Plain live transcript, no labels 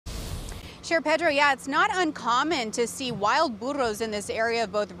Sure, Pedro. Yeah, it's not uncommon to see wild burros in this area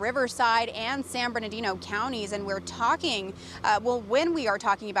of both Riverside and San Bernardino counties. And we're talking, when we are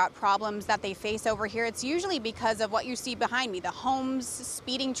talking about problems that they face over here, it's usually because of what you see behind me, the homes,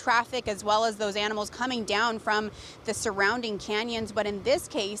 speeding traffic, as well as those animals coming down from the surrounding canyons. But in this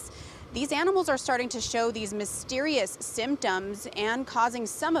case, these animals are starting to show these mysterious symptoms and causing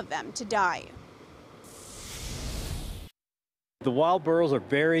some of them to die. The wild burros are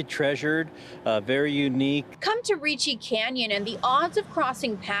very treasured, very unique. Come to Ricci Canyon and the odds of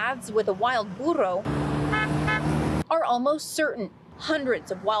crossing paths with a wild burro are almost certain.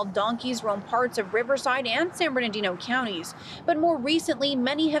 Hundreds of wild donkeys roam parts of Riverside and San Bernardino counties, but more recently,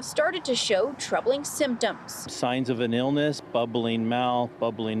 many have started to show troubling symptoms. Signs of an illness, bubbling mouth,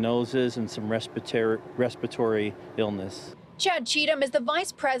 bubbling noses, and some respiratory illness. Chad Cheatham is the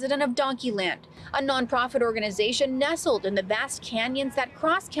vice president of Donkeyland, a nonprofit organization nestled in the vast canyons that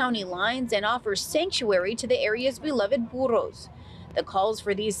cross county lines and offers sanctuary to the area's beloved burros. The calls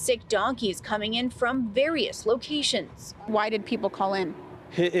for these sick donkeys coming in from various locations. Why did people call in?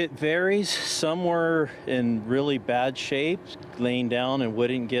 It varies. Some were in really bad shape, laying down and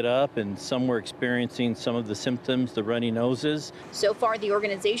wouldn't get up, and some were experiencing some of the symptoms, the runny noses. So far, the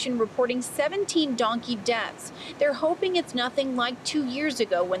organization reporting 17 donkey deaths. They're hoping it's nothing like 2 years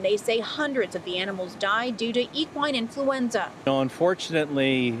ago when they say hundreds of the animals died due to equine influenza.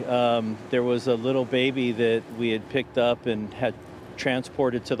 Unfortunately, there was a little baby that we had picked up and had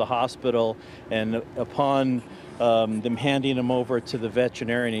transported to the hospital, and upon them handing him over to the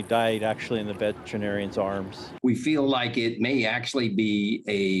veterinarian, he died actually in the veterinarian's arms. We feel like it may actually be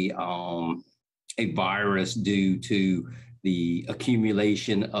a virus due to the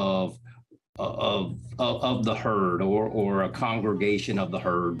accumulation of the herd or a congregation of the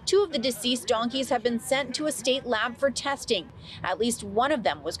herd. 2 of the deceased donkeys have been sent to a state lab for testing. At least one of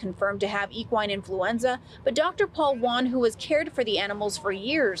them was confirmed to have equine influenza, but Dr. Paul Wan, who has cared for the animals for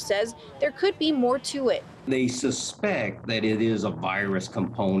years, says there could be more to it. They suspect that it is a virus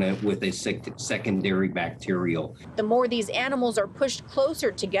component with a secondary bacterial. The more these animals are pushed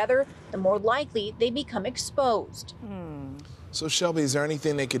closer together, the more likely they become exposed. So Shelby, is there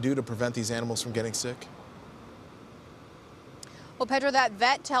anything they could do to prevent these animals from getting sick? Well, Pedro, that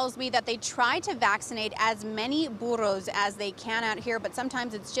vet tells me that they try to vaccinate as many burros as they can out here, but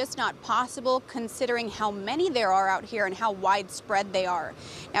sometimes it's just not possible considering how many there are out here and how widespread they are.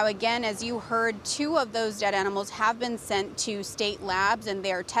 Now, again, as you heard, 2 of those dead animals have been sent to state labs, and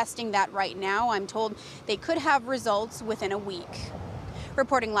they're testing that right now. I'm told they could have results within a week.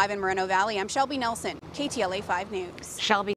 Reporting live in Moreno Valley, I'm Shelby Nelson, KTLA 5 News. Shelby.